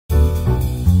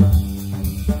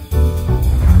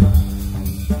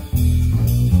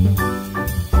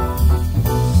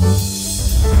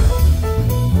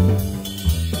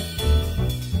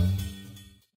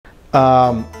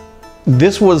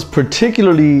This was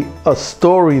particularly a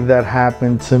story that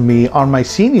happened to me on my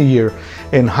senior year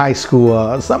in high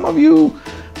school. Some of you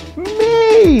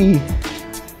may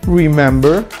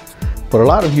remember, but a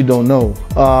lot of you don't know.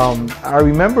 I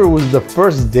remember it was the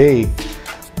first day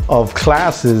of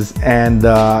classes, and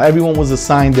everyone was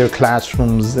assigned their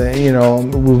classrooms. You know,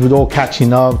 we were all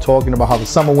catching up, talking about how the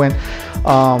summer went.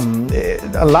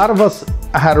 A lot of us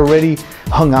had already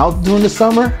hung out during the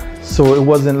summer, so it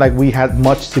wasn't like we had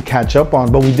much to catch up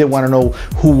on, but we did want to know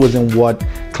who was in what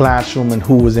classroom and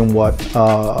who was in what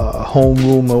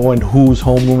homeroom, or in whose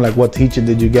homeroom, like what teacher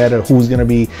did you get, or who's going to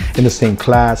be in the same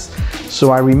class.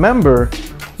 So I remember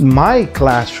my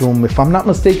classroom, if I'm not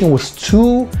mistaken, was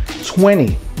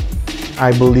 220,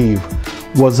 I believe,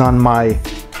 was on my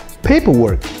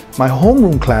paperwork. My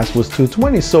homeroom class was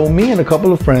 220. So me and a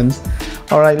couple of friends,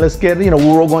 all right, let's get, you know,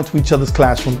 we're all going to each other's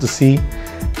classroom to see.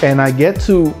 And I get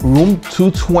to room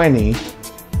 220,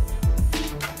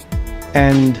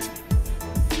 and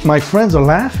my friends are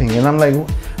laughing, and I'm like,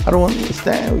 I don't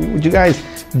understand. Would you guys,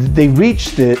 they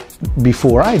reached it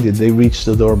before I did. They reached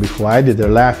the door before I did. They're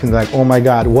laughing like, oh my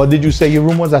God, what did you say your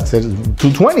room was? I said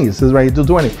 220. It says right here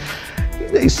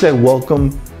 220. They said,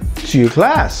 welcome to your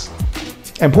class,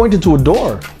 and pointed to a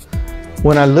door.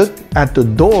 When I look at the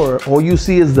door, all you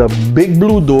see is the big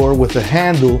blue door with a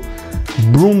handle,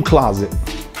 broom closet.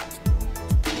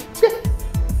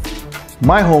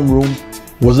 My homeroom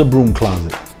was a broom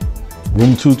closet,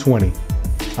 room 220.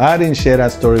 I didn't share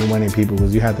that story with many people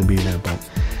because you had to be there, but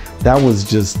that was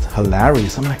just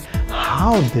hilarious. I'm like,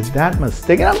 how did that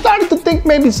mistake? And I'm starting to think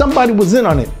maybe somebody was in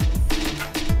on it.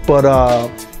 But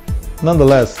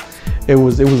nonetheless, it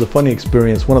was a funny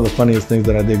experience. One of the funniest things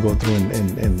that I did go through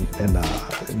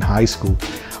in high school.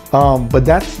 But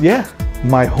that's, yeah,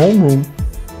 my homeroom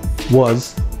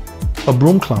was a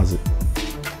broom closet.